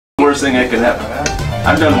worst thing that can happen.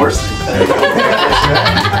 I've done worse things.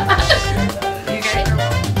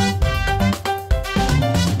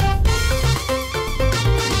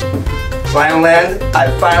 Land, I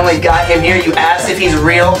finally got him here. You asked if he's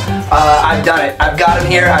real. I've done it. I've got him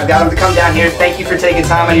here. I've got him to come down here. Thank you for taking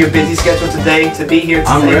time out of your busy schedule today to be here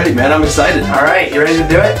today. I'm ready, man. I'm excited. All right, you ready to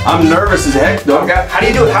do it? I'm nervous as heck, though. Okay. How do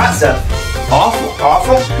you do with hot stuff? Awful.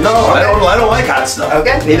 Awful? No, okay. I don't like hot stuff.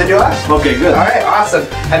 Okay, neither do I. Okay, good. All right, awesome.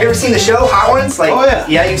 Have you ever seen the show Hot Ones? Like, oh yeah.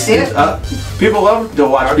 Yeah, you've seen it? People love to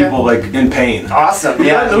watch people like in pain. Awesome.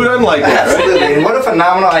 Yeah. Who doesn't like that, right? Absolutely. And what a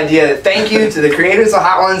phenomenal idea. Thank you to the creators of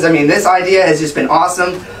Hot Ones. I mean, this idea has just been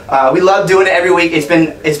awesome. We love doing it every week. It's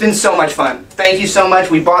been so much fun. Thank you so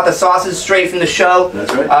much. We bought the sauces straight from the show.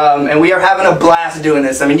 That's right. And we are having a blast doing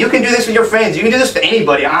this. I mean, you can do this with your friends. You can do this with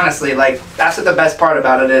anybody, honestly. Like, that's what the best part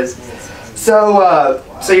about it is. So,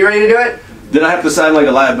 so you ready to do it? Did I have to sign like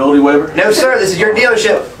a liability waiver? No, sir. This is your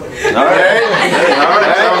dealership. All right. Hey, all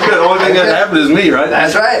right. Sounds good. The only thing that happened is me, right?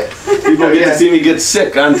 That's right. People get to see me get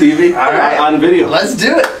sick on TV, all right. on video. Let's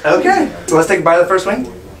do it. Okay. So let's take a bite of the first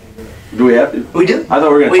wing. Do we have to? We do. I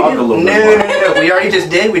thought we were going to talk a little bit more. No. We already just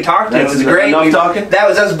did. We talked. It was great. Enough talking? That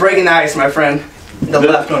was us breaking the ice, my friend. The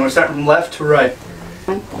left one. We're starting from left to right.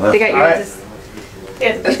 They got yours.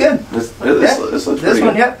 Yeah, that's good. This looks pretty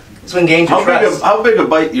one, good. yep. This one gained your trust. How big a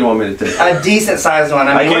bite do you want me to take? A decent sized one.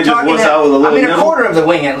 I mean, can't just wuss out with a little nibble? a quarter of the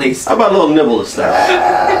wing at least. How about a little nibble of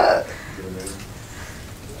stuff?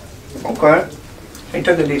 Okay. He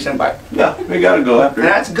took a decent bite. Yeah, we got to go after it.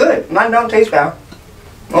 That's good. Mine don't taste bad.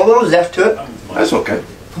 A little zest to it. That's okay.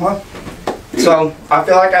 Well, so I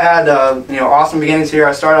feel like I had awesome beginnings here.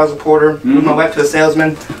 I started as a porter, moved my wife to a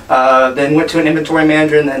salesman, then went to an inventory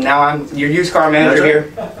manager, and then now I'm your used car manager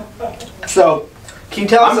here. So, can you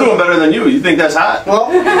tell us? I'm doing better than you. You think that's hot? Well,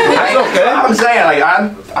 that's okay. I'm saying, like,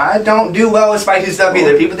 I don't do well with spicy stuff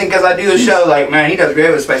either. People think because I do the show, like, man, he does great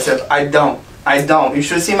with spicy stuff. I don't. You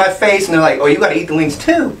should have seen my face, and they're like, oh, you got to eat the wings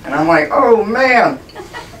too. And I'm like, oh man.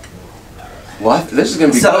 What? This is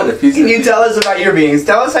gonna be good. If can you tell us about your beings?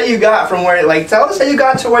 Tell us how you got from where, like, tell us how you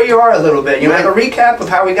got to where you are a little bit. You know, like a recap of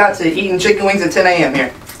how we got to eating chicken wings at 10 a.m.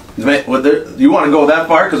 here. You want to go that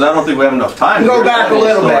far? Because I don't think we have enough time. Go back a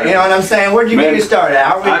little bit. You know what I'm saying? Where'd you get your start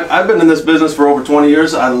at? I've been in this business for over 20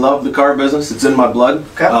 years. I love the car business. It's in my blood.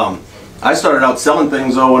 Okay. I started out selling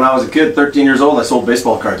things though when I was a kid, 13 years old. I sold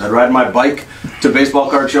baseball cards. I'd ride my bike to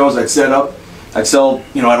baseball card shows. I'd set up. I'd sell,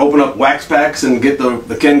 I'd open up wax packs and get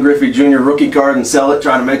the Ken Griffey Jr. rookie card and sell it,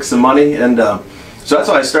 try to make some money. And so that's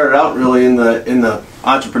how I started out really in the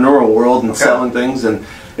entrepreneurial world and selling things. And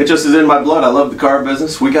it just is in my blood. I love the car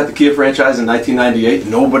business. We got the Kia franchise in 1998.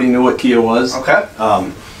 Nobody knew what Kia was. Okay.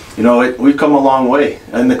 We've come a long way,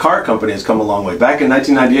 and the car company has come a long way. Back in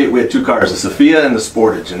 1998, we had two cars, the Sophia and the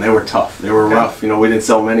Sportage, and they were tough. They were rough. We didn't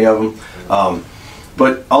sell many of them.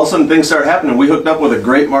 But all of a sudden things started happening. We hooked up with a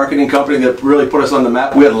great marketing company that really put us on the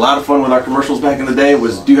map. We had a lot of fun with our commercials back in the day. It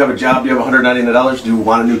was, do you have a job? Do you have $199? Do you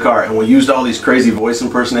want a new car? And we used all these crazy voice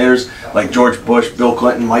impersonators like George Bush, Bill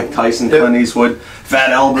Clinton, Mike Tyson, Clint Eastwood, Fat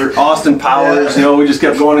Albert, Austin Powers. We just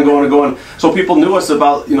kept going and going and going. So people knew us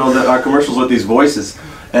about our commercials with these voices.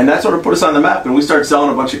 And that sort of put us on the map, and we started selling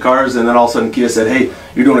a bunch of cars, and then all of a sudden Kia said, hey,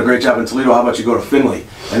 you're doing a great job in Toledo, how about you go to Findlay?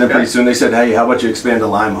 And then pretty soon they said, hey, how about you expand to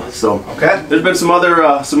Lima? So there's been some other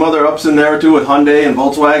ups in there too with Hyundai and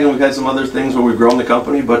Volkswagen. We've had some other things where we've grown the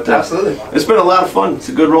company, but absolutely, it's been a lot of fun. It's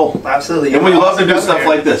a good role. Absolutely. And we love to do stuff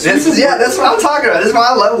like this. That's what I'm talking about. This is why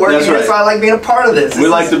I love working. That's why I like being a part of this. We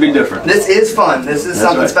like to be different. This is fun. This is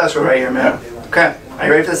something special right here, man. Yeah. Okay. Are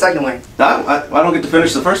you ready for the second wing? I don't get to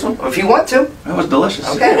finish the first one? Well, if you want to. That was delicious.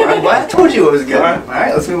 Okay, well, I told you it was good. All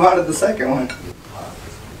right, let's move on to the second one.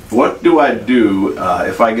 What do I do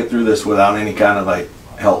if I get through this without any kind of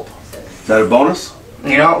help? Is that a bonus?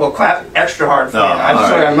 We'll clap extra hard for you. I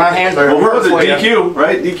just my hands are. Well, we're with the DQ,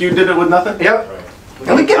 right? DQ did it with nothing? Yep.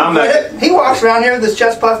 And we give him credit. He walks around here with his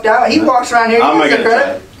chest puffed out. He walks around here. I'm not gonna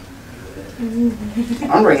credit.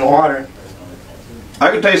 I'm bringing water. I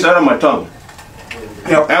can taste that on my tongue.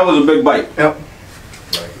 Yep. That was a big bite. Yep.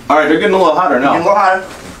 All right, they're getting a little hotter now. Getting a little hotter.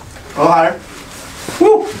 A little hotter.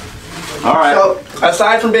 Woo! All right. So,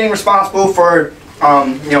 aside from being responsible for,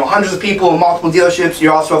 hundreds of people and multiple dealerships,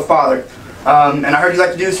 you're also a father. And I heard you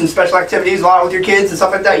like to do some special activities a lot with your kids and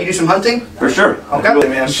stuff like that. You do some hunting? For sure. Okay.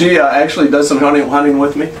 Man. She actually does some hunting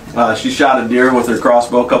with me. She shot a deer with her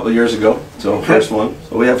crossbow a couple of years ago. So first one.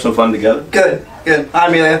 So we have some fun together. Good. Hi,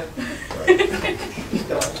 Amelia.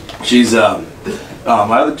 She's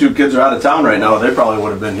my other two kids are out of town right now. They probably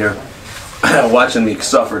would have been here watching me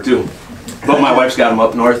suffer too. But my wife's got them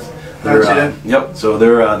up north. Yep. So they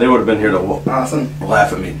would have been here to awesome.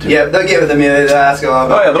 laugh at me too. Yep, they'll get with me. They'll ask a lot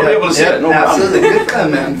about. Oh yeah, they'll be able to see it. No absolutely. problem. Good for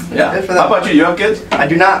them, man. Yeah. Good for them. How about you? You have kids? I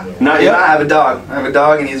do not. Not yet. I have a dog. I have a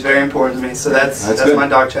dog, and he's very important to me. So that's good. my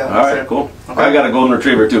dog child. All right, cool. Okay. I got a golden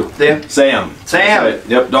retriever too. Do you? Sam. Sam. Right.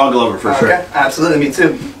 Yep, dog lover for sure. Okay, absolutely. Me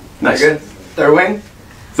too. Nice. Very good. Third wing.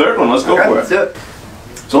 Third one. Let's go Okay, for let's it. do it.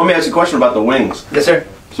 So let me ask you a question about the wings. Yes, sir.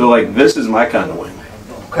 So like this is my kind of wing.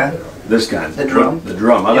 Okay. This kind. The drum? The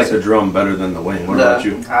drum. I Yes, like sir. the drum better than the wing. What about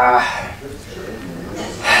you? I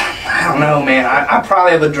don't know, man. I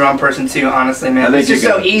probably have a drum person too, honestly, man. I think It's just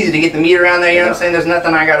so easy to get the meat around there, you know what I'm saying? There's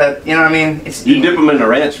nothing I gotta, you know what I mean? It's You dip them in the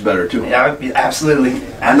ranch better too. Yeah, absolutely.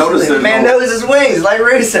 I noticed there's man knows his wings, like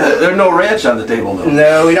Russo. There's no ranch on the table though.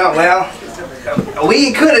 No, we don't. Well,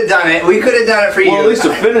 we could have done it. We could have done it for you. Well, at least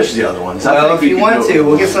to finish the other ones. Well, if you want to,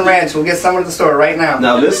 we'll get some ranch. We'll get some at the store right now.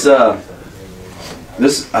 Now this,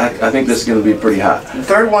 I think this is going to be pretty hot. The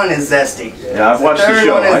third one is zesty. Yeah, I've watched the third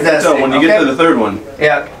show. one is I can tell zesty, when you get to the third one.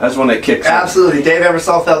 Yeah. That's when it kicks in. Absolutely. Dave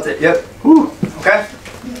Eversole felt it. Yep. Whew. Okay.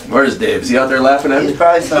 Where's Dave? Is he out there laughing at He's me?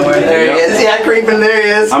 probably somewhere. There he is. Yeah, creeping. There he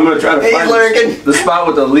is. I'm going to try to He's find lurking. the spot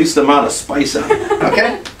with the least amount of spice on it.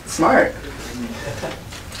 Okay. Smart.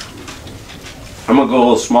 I'm going to go a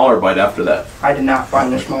little smaller bite after that. I did not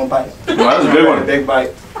find a small bite. Well, that was a big one. Big bite.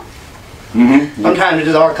 Mm-hmm. Sometimes it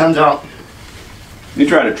just all comes out. You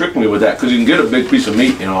trying to trick me with that because you can get a big piece of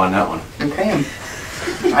meat, you know, on that one. Okay.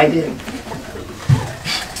 I did.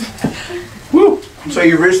 Woo! So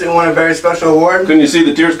you recently won a very special award? Can you see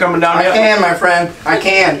the tears coming down I yet? can, my friend. I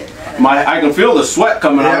can. I can feel the sweat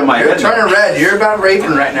coming out of my You're head. turning red. You're about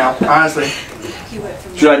raping right now, honestly.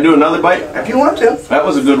 Should I do another bite? If you want to. That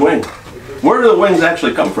was a good wing. Where do the wings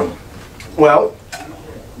actually come from? Well,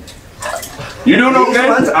 You doing these okay?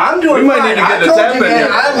 ones, I'm doing We might fine. need to get I the told tap you, in man, here.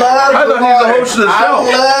 I love I the thought he was the water. host of the show. I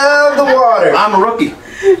love the water. I'm a rookie.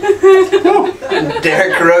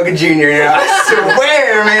 Derek Caroga Jr. I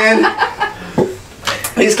swear, man.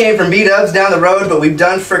 These came from B-Dubs down the road, but we've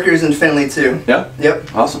done Frickers in Findlay too. Yeah?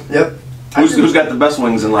 Yep. Awesome. Yep. Who's got the best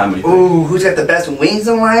wings in Lima? Ooh, who's got the best wings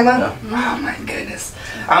in Lima? Yeah. Oh my goodness.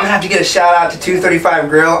 I'm gonna have to get a shout out to 235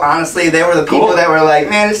 Grill. Honestly, they were the people Cool. that were like,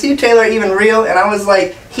 man, is Steve Taylor even real? And I was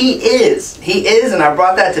like, he is. He is. And I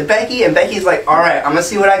brought that to Becky, and Becky's like, all right, I'm gonna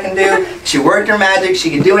see what I can do. She worked her magic. She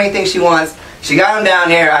can do anything she wants. She got him down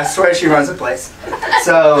here. I swear she runs the place.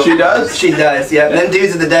 So She does? She does. Yeah. Them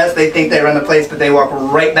dudes at the desk, they think they run the place, but they walk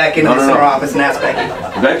right back into the center office and ask Becky.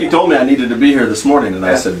 Becky told me I needed to be here this morning, and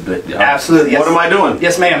I said, yeah. Absolutely. What Yes. am I doing?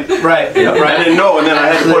 Yes, ma'am. Right. Yep. Right. I didn't know, and then I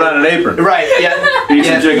had to put on an apron. Right, yeah. Eat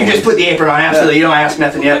some Yeah, chicken. you just put the apron on, absolutely. You don't ask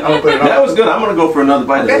nothing yet. I'm gonna put it on. That was good. I'm going to go for another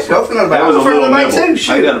bite Okay, of this go one. for another bite. That was I'll a go for little another bite nibble. too,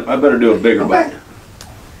 shoot. I better do a bigger Okay. bite.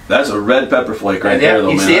 That's a red pepper flake right Yeah, there, though,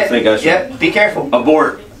 you man. see I it? think I should Yeah, be careful.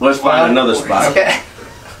 abort. Let's find another spot. Okay.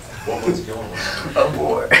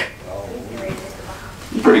 Abort.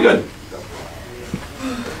 Pretty good.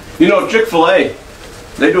 You know, Chick-fil-A,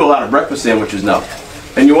 they do a lot of breakfast sandwiches now.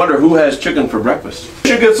 And you wonder who has chicken for breakfast.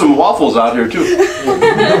 You should get some waffles out here, too.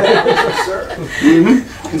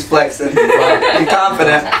 He's flexing. I'm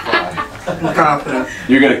confident. I'm confident.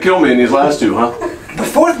 You're going to kill me in these last two, huh? The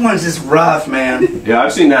fourth one's just rough, man. Yeah,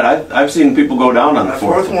 I've seen that. I've seen people go down on the The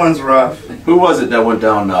fourth fourth one. one's rough. Who was it that went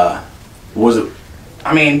down? Was it?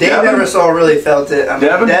 I mean, Dave Devin? Eversole really felt it. I mean,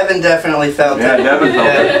 Devin? Devin definitely felt Yeah, it. Devin felt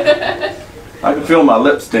it. I can feel my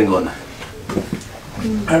lips tingling.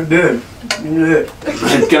 I'm good. I'm good.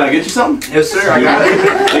 Can I get you something? Yes, sir. I got it.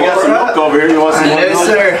 They got some milk over here. You want some more No, milk?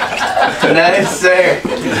 sir. No, sir.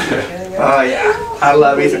 Oh, yeah. I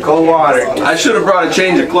love it. It's cold water. I should have brought a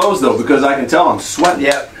change of clothes though, because I can tell I'm sweating.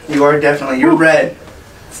 Yep. You are definitely. You're red.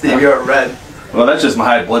 Steve, you're red. Well, that's just my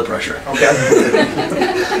high blood pressure. Okay.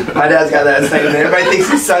 My dad's got that same thing. Everybody thinks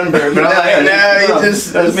he's sunburned, but I'm like, no, he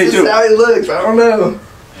just, That's me this too. is how he looks. I don't know.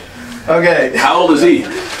 Okay. How old is he?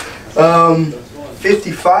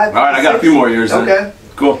 55. All right, I got a few more years then. Okay.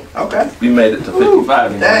 Cool. Okay. You made it to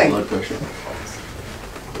 55 in your high dang. blood pressure.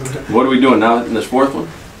 What are we doing now in this fourth one?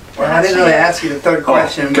 Well, I didn't really ask you the third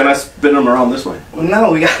question. Oh, can I spin them around this way? Well,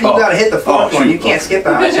 no, you got to hit the fourth Oh, one. shoot. You can't skip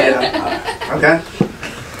out. Okay.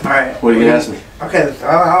 All right. What are you going to ask me? Okay.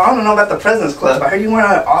 I don't know about the President's Club. I heard you won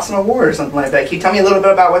an awesome award or something like that. Can you tell me a little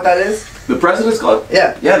bit about what that is? The President's Club?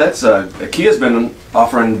 Yeah. Yeah, that's Kia's been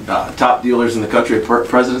offering top dealers in the country a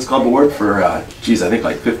President's Club award for, I think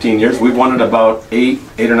like 15 years. We've won it about eight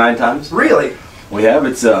or nine times. Really? We have.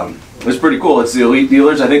 It's pretty cool. It's the elite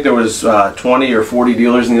dealers. I think there was 20 or 40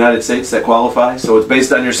 dealers in the United States that qualify. So it's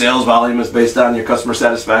based on your sales volume. It's based on your customer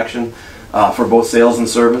satisfaction for both sales and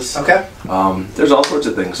service. Okay. There's all sorts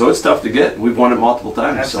of things. So it's tough to get. We've won it multiple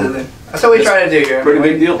times. Absolutely. So That's what we try to do here. Pretty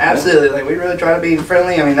big deal. Absolutely. Like, we really try to be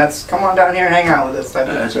friendly. I mean, that's come on down here and hang out with us.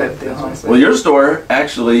 That's right. Deal, honestly. Well, your store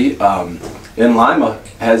actually in Lima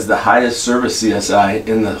has the highest service CSI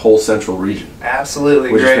in the whole central region.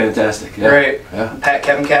 Absolutely. Which great. is fantastic. Yeah. Great. Yeah. Pat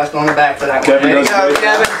Kevin Castle on the back for that Kevin one. There you does go, great.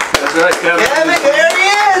 Kevin. That's right, Kevin. Kevin, there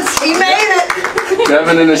he is. He made it.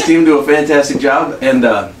 Kevin and his team do a fantastic job, and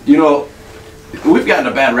you know, we've gotten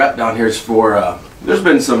a bad rep down here for. There's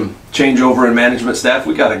been some changeover in management staff.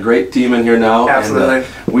 We got a great team in here now. Absolutely.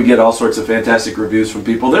 And we get all sorts of fantastic reviews from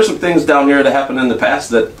people. There's some things down here that happened in the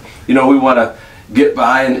past that, you know, we want to get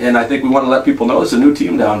by, and I think we want to let people know it's a new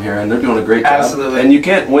team down here, and they're doing a great job. Absolutely. And you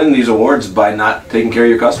can't win these awards by not taking care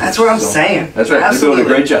of your customers. That's what I'm saying. That's right. Absolutely. They're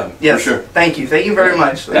doing a great job. Yes. For sure. Thank you. Thank you very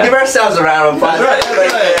much. Yeah. Give ourselves a round of applause. That's right.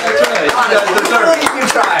 That's right. That's right. Honestly, You guys deserve it. you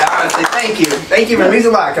try. Honestly, thank you. Thank you. It means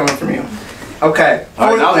a lot coming from you. Okay. All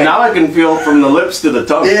right, Fourth thing. now I can feel from the lips to the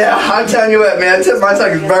tongue. Yeah, I'm telling you what, man. My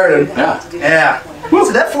tongue is burning. Yeah. Yeah.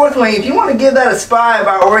 So that fourth wing, if you want to give that a spy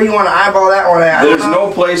about where you want to eyeball that one at, There's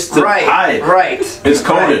no place to hide. Right. It's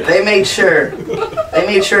coded. Right. They made sure.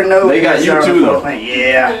 No. They got you too, though.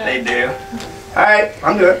 Yeah, they do. All right,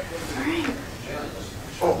 I'm good.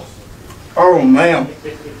 Oh man.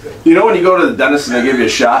 You know when you go to the dentist and they give you a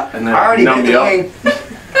shot and I already then numb did you the up? wing.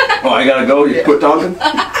 Oh, I gotta go. You quit talking.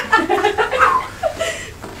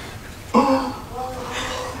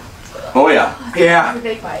 Oh yeah. Yeah.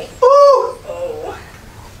 Big bite. Ooh.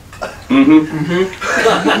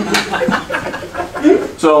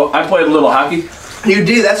 So I played a little hockey. You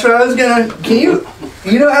do. That's what I was gonna. Can you?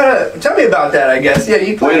 You know how to tell me about that? I guess. Yeah.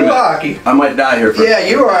 You play Wait a minute. hockey. I might die here for. Yeah,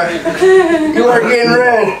 you are. You are getting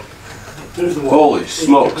red. Holy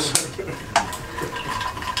smokes.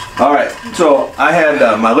 All right. So I had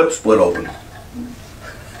my lip split open.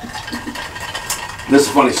 This is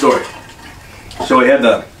a funny story. So we had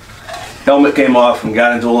the helmet came off and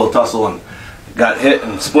got into a little tussle and got hit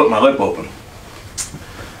and split my lip open.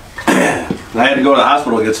 I had to go to the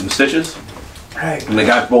hospital to get some stitches. Right. And the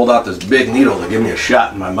guy pulled out this big needle to give me a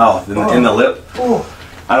shot in my mouth, in the lip. Oh.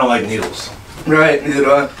 I don't like needles. Right. Neither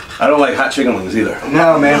do I. I don't like hot chicken wings either.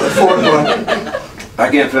 No, man. The fourth one. I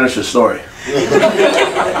can't finish the story.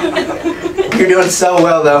 You're doing so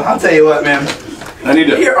well, though. I'll tell you what, man. I need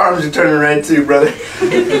to. Your arms are turning red too, brother.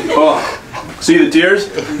 Oh, see the tears?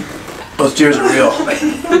 Those tears are real.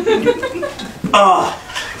 Oh,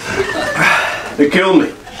 it killed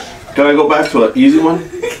me. Can I go back to an easy one?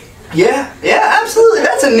 Yeah. Yeah. Absolutely.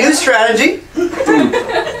 That's a new strategy.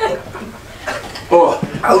 Oh,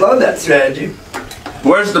 I love that strategy.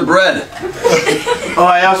 where's the bread? Oh,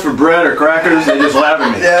 I asked for bread or crackers. They just laughed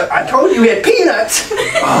at me. Yeah. I told you we had peanuts.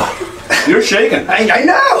 You're shaking. I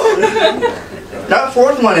know. That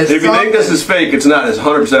fourth one is. If you think this is fake, it's not. It's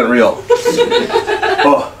 100% real.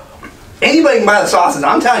 Oh. Anybody can buy the sauces.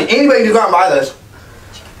 I'm telling you, anybody can go out and buy those.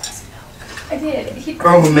 I did.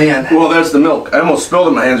 Oh man. Well, that's the milk. I almost spilled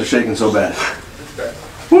it. My hands are shaking so bad.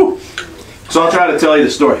 Whew. So I'll try to tell you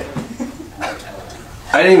the story.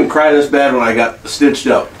 I didn't even cry this bad when I got stitched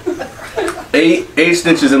up. Eight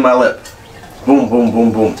stitches in my lip. Boom, boom,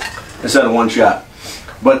 boom, boom. Instead of one shot.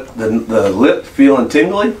 But the lip feeling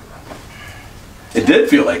tingly, it did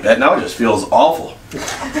feel like that. Now it just feels awful.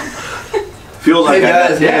 Feels like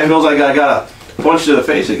it feels like I got a punch to the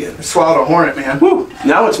face again. Swallowed a hornet, man. Whew.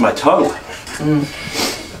 Now it's my tongue.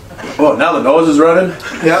 Oh, now the nose is running.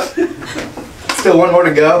 Yep. Still one more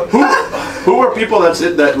to go. Who are people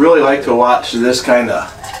that really like to watch this kind of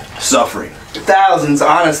suffering? Thousands,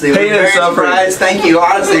 honestly. Pain and Very suffering. surprised. Thank you,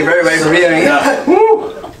 honestly, very much for viewing. Yeah.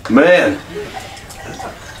 Woo. Man.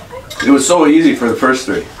 It was so easy for the first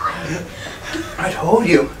three. I told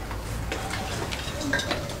you.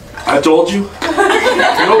 I told you?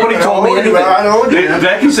 Nobody told me anything. I told you.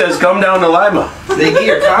 Becky says, come down to Lima. They get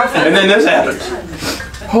your confidence. And then this happens.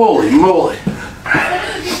 Holy moly.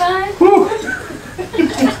 Whew.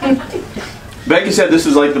 Becky said this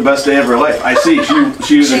was like the best day of her life. I see. She was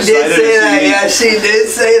She excited. did say that. Yeah, she did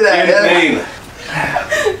say that. In Yeah.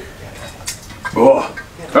 pain. Oh.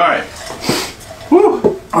 Alright.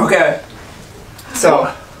 Whew. Okay.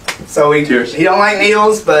 So we Cheers. he don't like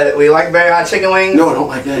needles, but we like very hot chicken wings. No, I don't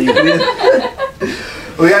like that either.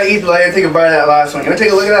 We gotta eat later. Take a bite of that last one. You wanna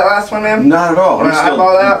take a look at that last one, man? Not at all. I'm Wanna still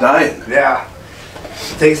eyeball that? dying. Yeah.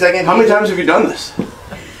 Take a second. How many times have you done this?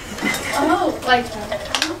 Oh, like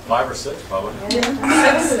 5 or 6, probably.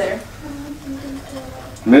 six there.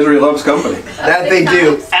 Misery loves company. That they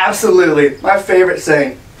do. Absolutely. My favorite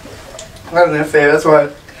saying. That's my favorite. That's why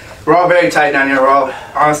We're all very tight down here. We're all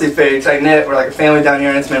honestly very tight knit. We're like a family down here,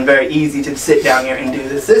 and it's been very easy to sit down here and do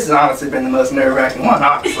this. This has honestly been the most nerve-wracking one,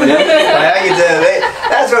 honestly. Like, I get to,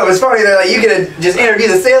 that's what was funny. They're like, you get to just interview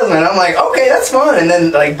the salesman. I'm like, okay, that's fun. And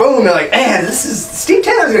then like, boom, they're like, man, this is Steve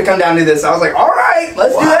Taylor's gonna come down and do this. I was like, all right,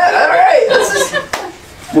 let's do that. All right, this is.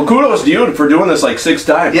 Well, kudos to you for doing this like 6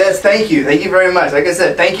 times. Yes, thank you very much. Like I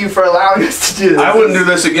said, thank you for allowing us to do this. I wouldn't do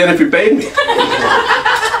this again if you paid me.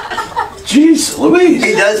 Jeez Louise.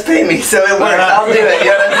 He does pay me, so it works. I'll do it.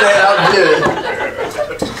 You know what I'm saying? I'll do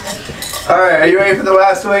it. Alright, are you ready for the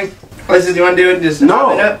last swing? Listen, do you want to do it? Just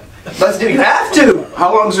no. It up? Let's do it. You have to.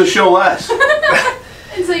 How long does this show last? Well,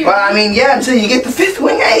 I mean, yeah, until you get the 5th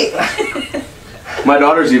wing 8. My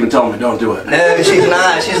daughter's even telling me don't do it. No, she's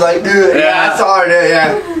not. She's like, do it. Yeah, I saw her do it,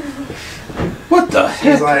 yeah. What the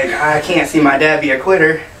heck? She's like, I can't see my dad be a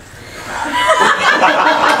quitter.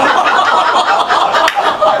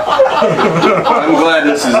 I'm glad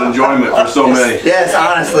this is enjoyment for so many. Yes,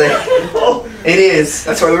 honestly. It is.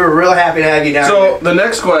 That's why we were real happy to have you down here. So, the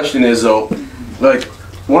next question is, though, like,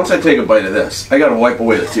 once I take a bite of this, I gotta wipe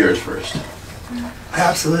away the tears first.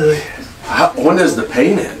 Absolutely. When does the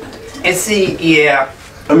pain end? And see, yeah.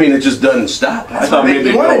 I mean, it just doesn't stop. I thought maybe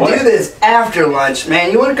you want to do this after lunch,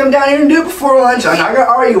 man. You want to come down here and do it before lunch. I'm not going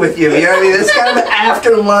to argue with you. You know what I mean? This is kind of an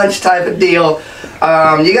after lunch type of deal.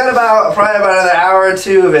 You got probably about another hour or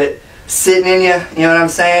 2 of it sitting in you. You know what I'm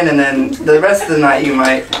saying? And then the rest of the night you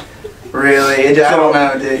might really. I don't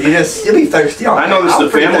know, dude. You'll be thirsty all night. I know this is a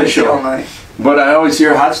family show, all night. but I always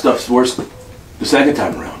hear hot stuff's worse the second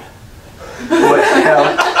time around. What the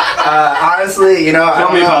hell? Honestly, you know.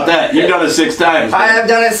 Tell me about that. You've done it 6 times. I have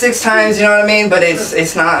done it 6 times, you know what I mean? But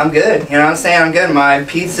it's not, I'm good. You know what I'm saying? I'm good. My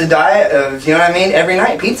pizza diet of, you know what I mean? Every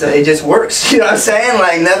night pizza, it just works. You know what I'm saying?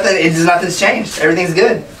 Like nothing's changed. Everything's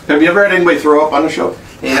good. Have you ever had anybody throw up on the show?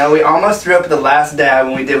 You know, we almost threw up at the last dab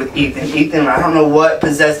when we did with Ethan. Ethan, I don't know what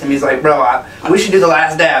possessed him. He's like, bro, we should do the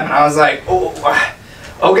last dab. And I was like, oh,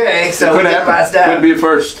 okay. So we did the last dab. Could be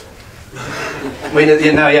first. We did,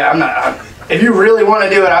 you know, yeah, I'm not. If you really want to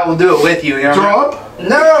do it, I will do it with you. You know Throw up?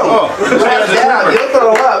 No! Oh. Last dab, you'll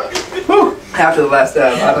throw up. Whew. After the last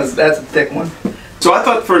dab. That's a thick one. So I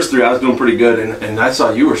thought the first 3 I was doing pretty good, and I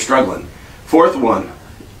saw you were struggling. 4th one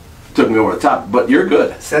took me over the top, but you're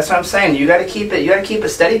good. So that's what I'm saying. You got to keep it. You got to keep a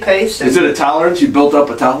steady pace. Is it a tolerance? You built up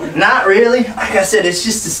a tolerance? Not really. Like I said, it's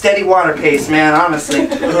just a steady water pace, man. Honestly,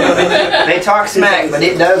 they talk smack, but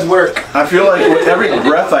it does work. I feel like with every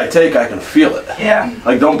breath I take, I can feel it. Yeah.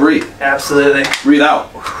 Like, don't breathe. Absolutely. Breathe out.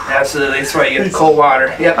 Absolutely. That's why you get the cold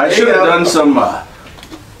water. Yep. I should have done some,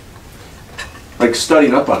 like,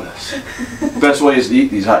 studying up on this. Best way is to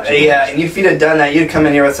eat these hot chickens. Yeah, and if you'd have done that, you'd come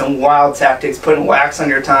in here with some wild tactics, putting wax on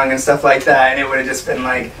your tongue and stuff like that, and it would have just been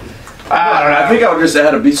like, I don't know. I think I would just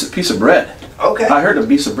add a piece of bread. Okay. I heard a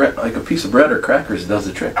piece of bread, like a piece of bread or crackers does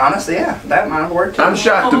the trick. Honestly, yeah, that might have worked too. I'm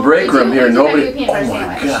shocked the break room here, nobody. Oh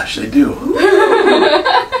my gosh, they do.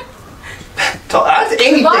 That's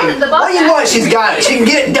anything. What do you want? She's got it. She can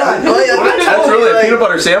get it done. That's really a peanut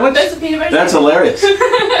butter sandwich? That's a peanut butter That's sandwich. hilarious.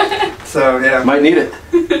 So, yeah. Might need it.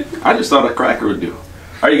 I just thought a cracker would do.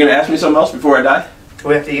 Are you going to ask me something else before I die?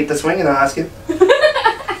 We have to eat the swing and I'll ask you.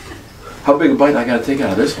 How big a bite I got to take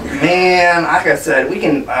out of this one? Man, like I said, we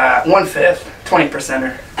can, 1/5,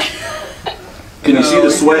 20%er. Can you see the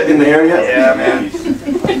sweat in the hair yet? Yeah, man.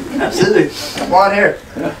 Absolutely. Blonde hair.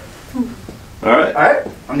 Yeah. All right. All right,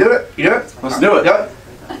 I'm doing it. You do it? Let's do it. Do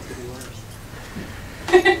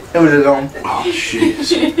it. It was his own. Oh,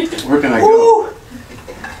 jeez. Where can I go?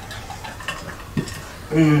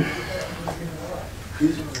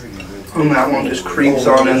 That one just creeps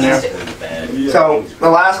on in there. So, the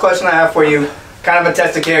last question I have for you, kind of a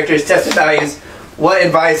test of characters, test of values. What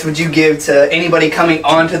advice would you give to anybody coming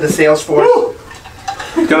onto the sales force?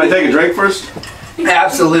 Can I take a drink first?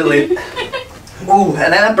 Absolutely. Ooh,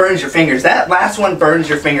 and that burns your fingers. That last one burns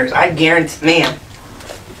your fingers. I guarantee, man.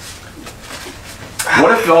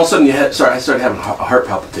 What if all of a sudden you had, I started having a heart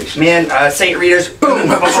palpitation? Man, St. Rita's, boom,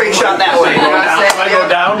 straight shot that way. You know what I'm saying? I go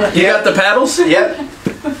down? You got the paddles? Yep.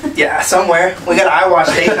 Yeah, somewhere. We got eye wash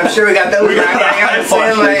tape. I'm sure we got those around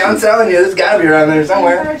here. I'm telling you, there's got to be around there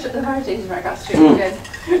somewhere. The fire station's right across the street. Good.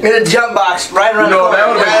 We got a jump box right around the corner. That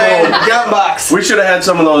would have been cool. Jump box. We should have had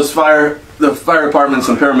some of those the fire departments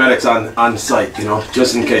and paramedics on site, you know,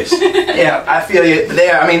 just in case. Yeah, I feel you. They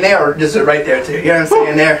are just right there too. You know what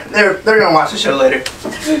I'm saying? They're gonna watch the show later.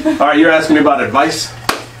 All right, you're asking me about advice?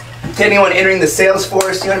 To anyone entering the sales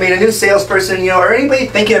force, you know what I mean, a new salesperson, you know, or anybody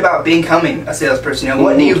thinking about becoming a salesperson, you know,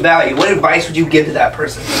 what do you value? What advice would you give to that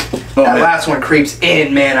person? That last one creeps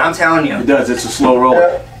in, man. I'm telling you. It does. It's a slow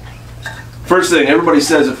roll. first thing everybody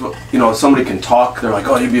says, if somebody can talk, they're like,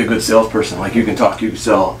 oh, you'd be a good salesperson. Like, you can talk, you can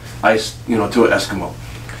sell ice, to an Eskimo.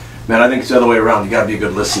 Man, I think it's the other way around. You got to be a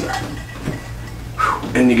good listener,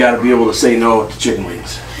 and you got to be able to say no to chicken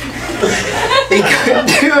wings. He couldn't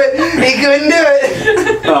do it. He couldn't do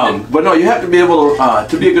it. But no, you have to be able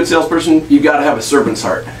to be a good salesperson. You got to have a servant's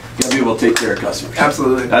heart. You got to be able to take care of customers.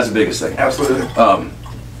 Absolutely. That's the biggest thing. Absolutely.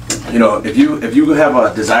 If you have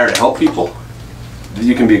a desire to help people,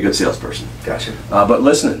 you can be a good salesperson. Gotcha. But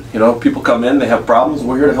listening, people come in, they have problems.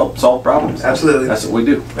 We're here to help solve problems. Absolutely. That's what we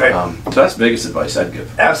do. Right. So that's the biggest advice I'd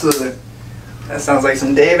give. Absolutely. That sounds like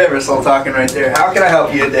some Dave Eversole talking right there. How can I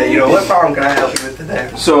help you today? What problem can I help you with today?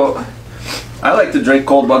 So, I like to drink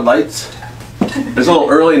cold Bud Lights. It's a little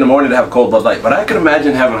early in the morning to have a cold Bud Light, but I can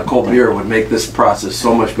imagine having a cold beer would make this process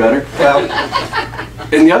so much better. Well,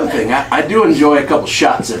 and the other thing, I do enjoy a couple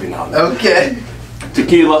shots every now and then. okay.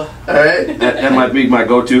 Tequila. All right. That might be my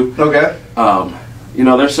go-to. Okay.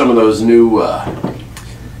 There's some of those new,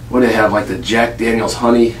 what do they have, like the Jack Daniel's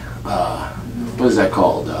Honey, what is that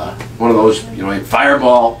called? One of those,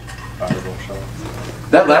 Fireball. Fireball shot.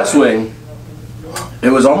 That last swing, it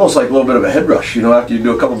was almost like a little bit of a head rush. After you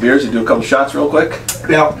do a couple beers, you do a couple shots real quick.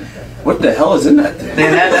 Yeah. What the hell is in that thing?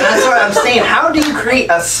 And that's what I'm saying. How do you create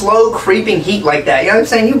a slow creeping heat like that? You know what I'm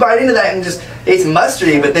saying? You bite into that and it's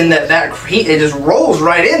mustardy, but then that heat, it just rolls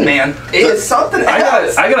right in, man. It is something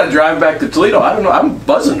else. I gotta drive back to Toledo. I don't know. I'm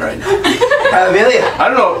buzzing right now. Really? I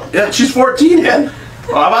don't know. Yeah, she's 14, man.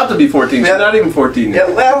 Well, I'm about to be 14. She's not even 14 yet.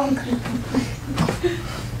 Yeah, well,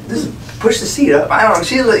 just push the seat up. I don't know.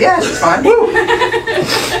 She's fine.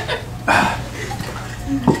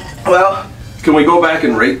 Well, can we go back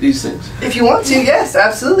and rate these things? if you want to, yes,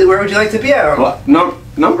 absolutely. Where would you like to be at? Well,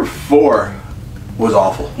 number 4 was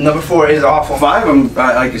awful. Number 4 is awful. 5,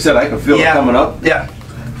 like you said, I can feel it coming up. Yeah.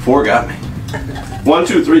 4 got me. 1,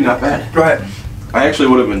 2, 3, not bad. Right. I actually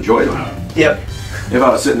would have enjoyed them Yep. if I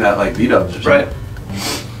was sitting at like B-dubs or something. Right.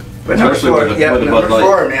 But number Especially 4, with yeah, the number Bud Light.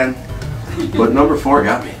 4, man. But number 4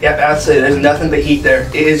 got me. Yep, absolutely. There's nothing but heat there.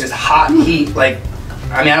 It is just hot heat. Like,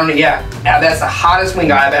 I don't know. Yeah, that's the hottest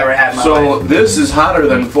wing I've ever had in my life. So this is hotter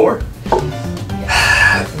than 4?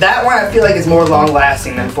 That one I feel like is more long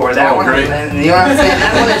lasting than 4. That one, great. you know what I'm saying?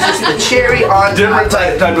 That one is just the cherry on Different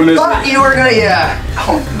top. type of misery. Thought you were gonna,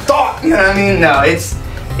 thought, you know what I mean? No,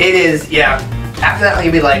 it is, After that one,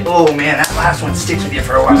 you'd be like, oh man, that last one sticks with you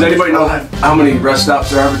for a while. Does anybody know how many rest stops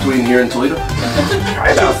there are between here and Toledo?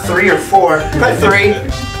 Probably about 3 or 4. Probably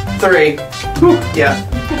 3. Whew. Yeah.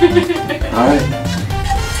 All right.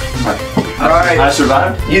 All right. I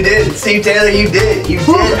survived. You did, Steve Taylor. You did. You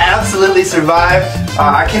did absolutely survive.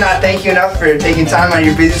 I cannot thank you enough for taking time out of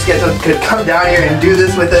your busy schedule to come down here and do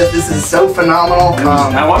this with us. This is so phenomenal.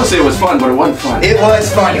 I want to say it was fun, but it wasn't fun. It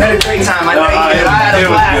was fun. You had a great time. I know you did. I had a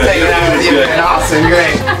blast hanging out with you. Man. Awesome.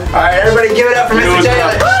 Great. All right, everybody, give it up for Mr.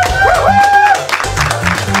 Taylor.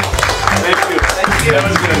 Thank you. Thank you. That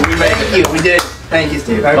was good. We made it. Thank you. We did. Thank you,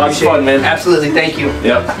 Steve. I Lots of appreciate fun, it. man. Absolutely. Thank you.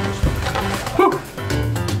 Yep.